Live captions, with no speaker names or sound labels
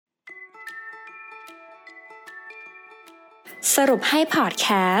สรุปให้พอดแค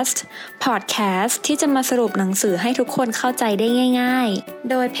สต์ที่จะมาสรุปหนังสือให้ทุกคนเข้าใจได้ง่ายๆ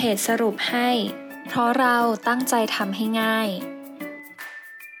โดยเพจสรุปให้เพราะเราตั้งใจทำให้ง่าย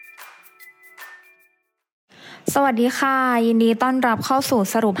สวัสดีค่ะยินดีต้อนรับเข้าสู่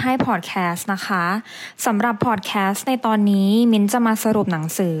สรุปให้พอดแคสต์นะคะสำหรับพอดแคสต์ในตอนนี้มิ้นจะมาสรุปหนัง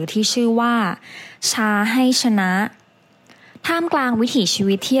สือที่ชื่อว่าช้าให้ชนะท่ามกลางวิถีชี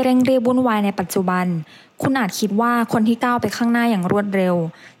วิตที่เร่งรีบวุ่นวายในปัจจุบันคุณอาจคิดว่าคนที่ก้าวไปข้างหน้าอย่างรวดเร็ว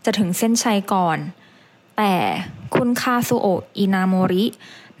จะถึงเส้นชัยก่อนแต่คุณคาซุโอะอินาโมริ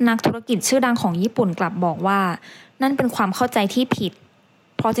นักธุรกิจชื่อดังของญี่ปุ่นกลับบอกว่านั่นเป็นความเข้าใจที่ผิด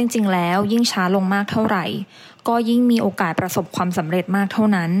เพราะจริงๆแล้วยิ่งช้าลงมากเท่าไหร่ก็ยิ่งมีโอกาสประสบความสำเร็จมากเท่า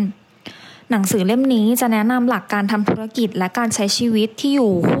นั้นหนังสือเล่มนี้จะแนะนำหลักการทำธุรกิจและการใช้ชีวิตที่อ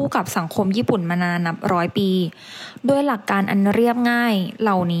ยู่คู่กับสังคมญี่ปุ่นมานานนับร้อยปีด้วยหลักการอันเรียบง่ายเห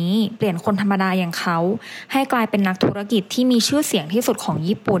ล่านี้เปลี่ยนคนธรรมดาอย่างเขาให้กลายเป็นนักธุรกิจที่มีชื่อเสียงที่สุดของ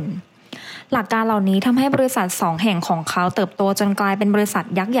ญี่ปุ่นหลักการเหล่านี้ทำให้บริษัท2แห่งของเขาเติบโตจนกลายเป็นบริษัท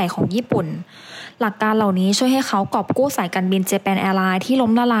ยักษ์ใหญ่ของญี่ปุ่นหลักการเหล่านี้ช่วยให้เขากอบกู้สายการบินเจแปนแอร์ไลน์ที่ล้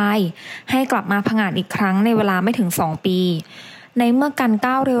มละลายให้กลับมาผงาดอีกครั้งในเวลาไม่ถึง2ปีในเมื่อการ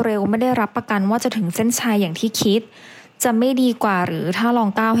ก้าวเร็วๆไม่ได้รับประกันว่าจะถึงเส้นชัยอย่างที่คิดจะไม่ดีกว่าหรือถ้าลอง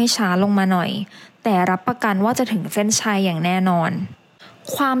ก้าวให้ช้าลงมาหน่อยแต่รับประกันว่าจะถึงเส้นชัยอย่างแน่นอน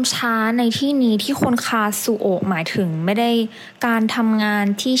ความช้าในที่นี้ที่คนคาซุโอะหมายถึงไม่ได้การทำงาน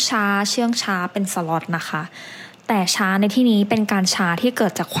ที่ช้าเชื่องช้าเป็นสล็อตนะคะแต่ช้าในที่นี้เป็นการช้าที่เกิ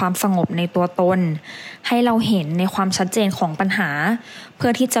ดจากความสงบในตัวตนให้เราเห็นในความชัดเจนของปัญหาเพื่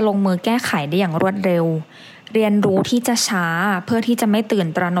อที่จะลงมือแก้ไขได้อย่างรวดเร็วเรียนรู้ที่จะช้าเพื่อที่จะไม่ตื่น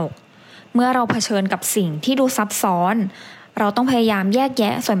ตระหนกเมื่อเราเผชิญกับสิ่งที่ดูซับซ้อนเราต้องพยายามแยกแย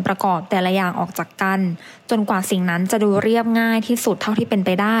ะส่วนประกอบแต่ละอย่างออกจากกันจนกว่าสิ่งนั้นจะดูเรียบง่ายที่สุดเท่าที่เป็นไป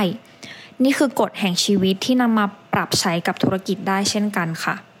ได้นี่คือกฎแห่งชีวิตที่นำมาปรับใช้กับธุรกิจได้เช่นกัน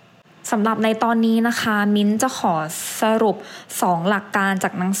ค่ะสำหรับในตอนนี้นะคะมิ้นจะขอสรุป2หลักการจา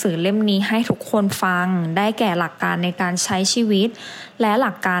กหนังสือเล่มนี้ให้ทุกคนฟังได้แก่หลักการในการใช้ชีวิตและห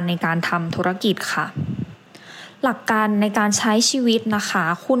ลักการในการทำธุรกิจค่ะหลักการในการใช้ชีวิตนะคะ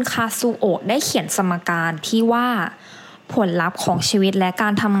คุณคาซุโอะได้เขียนสมการที่ว่าผลลัพธ์ของชีวิตและกา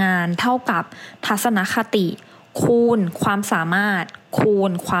รทำงานเท่ากับทัศนคติคูณความสามารถคู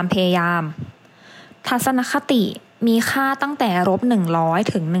ณความพยายามทัศนคติมีค่าตั้งแต่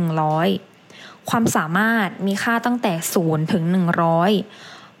-100 ถึง 100ความสามารถมีค่าตั้งแต่0 ถึง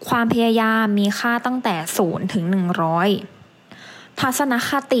 100ความพยายามมีค่าตั้งแต่0 ถึง 100ทัศน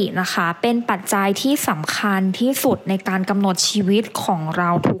คตินะคะเป็นปัจจัยที่สำคัญที่สุดในการกำหนดชีวิตของเรา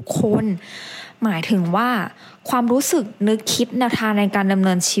ทุกคนหมายถึงว่าความรู้สึกนึกคิดแนวทางในการดำเ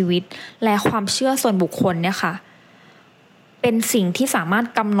นินชีวิตและความเชื่อส่วนบุคคลเนี่ยค่ะเป็นสิ่งที่สามารถ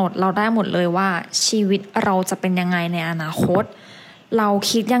กำหนดเราได้หมดเลยว่าชีวิตเราจะเป็นยังไงในอนาคตเรา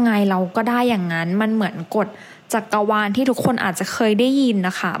คิดยังไงเราก็ได้อย่างนั้นมันเหมือนกฎจักรวาลที่ทุกคนอาจจะเคยได้ยินน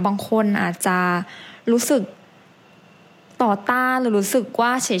ะคะบางคนอาจจะรู้สึกต่อต้านหรือรู้สึกว่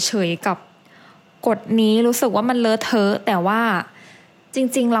าเฉยๆกับกฎนี้รู้สึกว่ามันเลอะเทอะแต่ว่าจ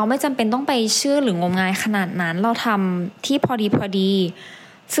ริงๆเราไม่จำเป็นต้องไปเชื่อหรืองมงายขนาดนั้นเราทำที่พอดี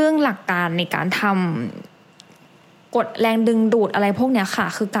ซึ่งหลักการในการทำกฎแรงดึงดูดอะไรพวกเนี้ยค่ะ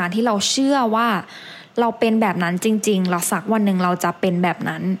คือการที่เราเชื่อว่าเราเป็นแบบนั้นจริงๆเราสักวันหนึ่งเราจะเป็นแบบ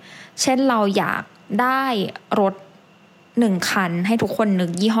นั้นเช่นเราอยากได้รถ1คันให้ทุกคนนึ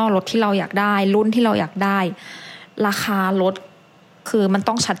กยี่ห้อรถที่เราอยากได้รุ่นที่เราอยากได้ราคารถคือมัน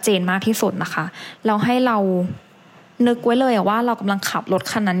ต้องชัดเจนมากที่สุดนะคะเราให้เรานึกไว้เลยว่าเรากำลังขับรถ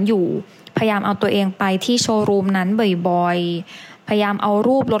คันนั้นอยู่พยายามเอาตัวเองไปที่โชว์รูมนั้นบ่อยๆพยายามเอา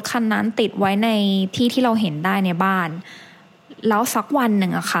รูปรถคันนั้นติดไว้ในที่ที่เราเห็นได้ในบ้านแล้วสักวันหนึ่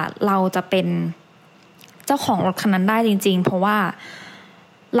งอะค่ะเราจะเป็นเจ้าของรถคันนั้นได้จริงๆเพราะว่า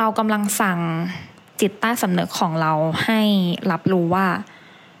เรากำลังสั่งจิตใต้สำนึกของเราให้รับรู้ว่า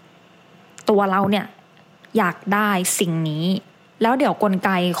ตัวเราเนี่ยอยากได้สิ่งนี้แล้วเดี๋ยวกลไก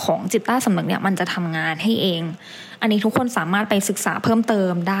ของจิตใต้สำนึกเนี่ยมันจะทำงานให้เองอันนี้ทุกคนสามารถไปศึกษาเพิ่มเติ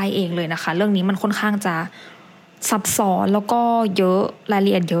มได้เองเลยนะคะเรื่องนี้มันค่อนข้างจะซับซ้อนแล้วก็เยอะรายละ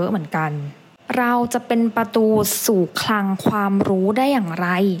เอียดเยอะเหมือนกันเราจะเป็นประตูสู่คลังความรู้ได้อย่างไร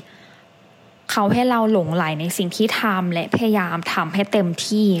เขาให้เราหลงใหลในสิ่งที่ทำและพยายามทำให้เต็ม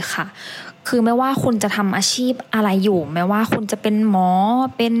ที่ค่ะคือไม่ว่าคุณจะทำอาชีพอะไรอยู่ไม่ว่าคุณจะเป็นหมอ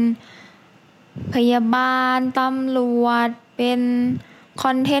เป็นพยาบาลตำรวจเป็นค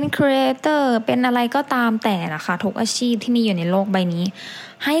อนเทนต์ครีเอเตอร์เป็นอะไรก็ตามแต่นะคะทุกอาชีพที่มีอยู่ในโลกใบนี้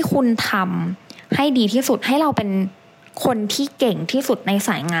ให้คุณทำให้ดีที่สุดให้เราเป็นคนที่เก่งที่สุดในส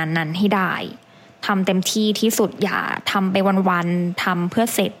ายงานนั้นให้ได้ทำเต็มที่ที่สุดอย่าทำไปวันๆทำเพื่อ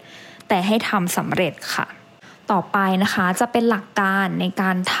เสร็จแต่ให้ทำสำเร็จค่ะ ต่อไปนะคะจะเป็นหลักการในก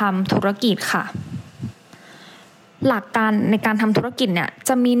ารทำธุรกิจค่ะหลักการในการทำธุรกิจเนี่ยจ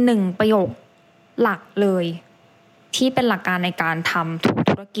ะมี1ประโยคหลักเลยที่เป็นหลักการในการทำ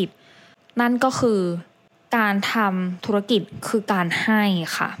ธุรกิจนั่นก็คือการทำธุรกิจคือการให้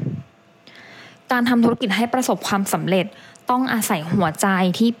ค่ะการทำธุรกิจให้ประสบความสำเร็จต้องอาศัยหัวใจ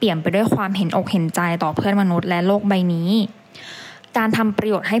ที่เปี่ยมไปด้วยความเห็นอกเห็นใจต่อเพื่อนมนุษย์และโลกใบนี้การทำประ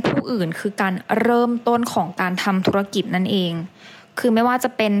โยชน์ให้ผู้อื่นคือการเริ่มต้นของการทำธุรกิจนั่นเองคือไม่ว่าจะ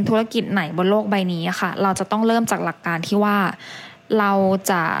เป็นธุรกิจไหนบนโลกใบนี้ค่ะเราจะต้องเริ่มจากหลักการที่ว่าเรา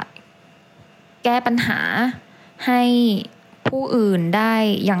จะแก้ปัญหาให้ผู้อื่นได้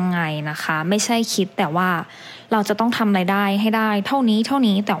ยังไงนะคะไม่ใช่คิดแต่ว่าเราจะต้องทำรายได้ให้ได้เท่า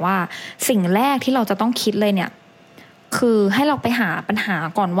นี้แต่ว่าสิ่งแรกที่เราจะต้องคิดเลยเนี่ยคือให้เราไปหาปัญหา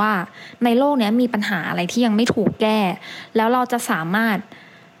ก่อนว่าในโลกนี้มีปัญหาอะไรที่ยังไม่ถูกแก้แล้วเราจะสามารถ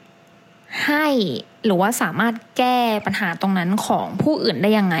ให้หรือว่าสามารถแก้ปัญหาตรงนั้นของผู้อื่นได้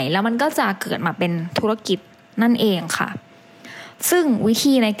ยังไงแล้วมันก็จะเกิดมาเป็นธุรกิจนั่นเองค่ะซึ่งวิ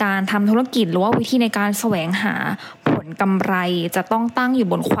ธีในการทำธุรกิจหรือว่าวิธีในการแสวงหาผลกำไรจะต้องตั้งอยู่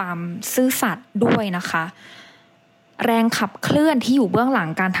บนความซื่อสัตย์ด้วยนะคะแรงขับเคลื่อนที่อยู่เบื้องหลัง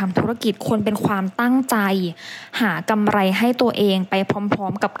การทำธุรกิจควรเป็นความตั้งใจหากำไรให้ตัวเองไปพร้อ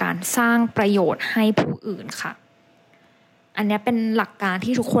มๆกับการสร้างประโยชน์ให้ผู้อื่นค่ะอันนี้เป็นหลักการ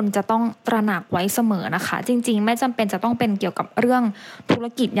ที่ทุกคนจะต้องตระหนักไว้เสมอนะคะจริงๆไม่จำเป็นจะต้องเป็นเกี่ยวกับเรื่องธุร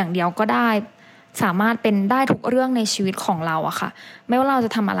กิจอย่างเดียวก็ได้สามารถเป็นได้ทุกเรื่องในชีวิตของเราอะค่ะไม่ว่าเราจะ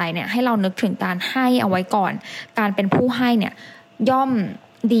ทำอะไรเนี่ยให้เรานึกถึงการให้เอาไว้ก่อนการเป็นผู้ให้เนี่ยย่อม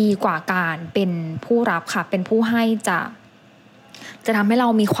ดีกว่าการเป็นผู้รับค่ะเป็นผู้ให้จะทำให้เรา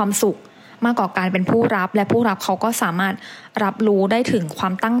มีความสุขมากกว่าการเป็นผู้รับและผู้รับเขาก็สามารถรับรู้ได้ถึงควา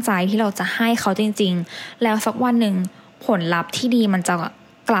มตั้งใจที่เราจะให้เขาจริงๆแล้วสักวันหนึ่งผลลัพธ์ที่ดีมันจะ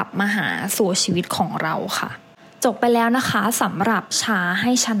กลับมาหาสู่ชีวิตของเราค่ะจบไปแล้วนะคะสำหรับช้าใ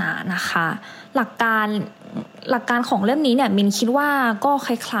ห้ชนะนะคะหลักการของเล่มนี้เนี่ยมินคิดว่าก็ค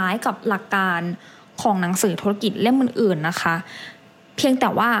ล้ายๆกับหลักการของหนังสือธุรกิจเล่มอื่นๆนะคะเพียงแต่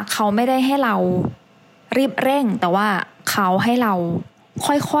ว่าเขาไม่ได้ให้เรารีบเร่งแต่ว่าเขาให้เรา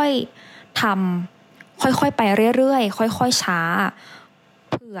ค่อยๆทำค่อยๆไปเรื่อยๆค่อยๆช้า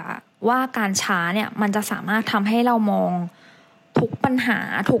เผื่อว่าการช้าเนี่ยมันจะสามารถทำให้เรามองทุกปัญหา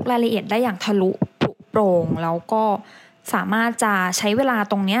ทุกรายละเอียดได้อย่างทะลุโปร่งแล้วก็สามารถจะใช้เวลา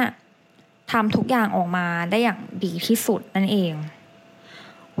ตรงเนี้ยทำทุกอย่างออกมาได้อย่างดีที่สุดนั่นเอง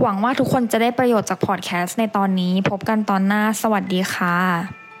หวังว่าทุกคนจะได้ประโยชน์จากพอดแคสต์ในตอนนี้พบกันตอนหน้าสวัสดีค่ะ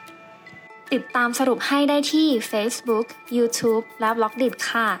ติดตามสรุปให้ได้ที่ Facebook, YouTube และ Blogdit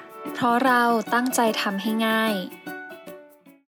ค่ะเพราะเราตั้งใจทำให้ง่าย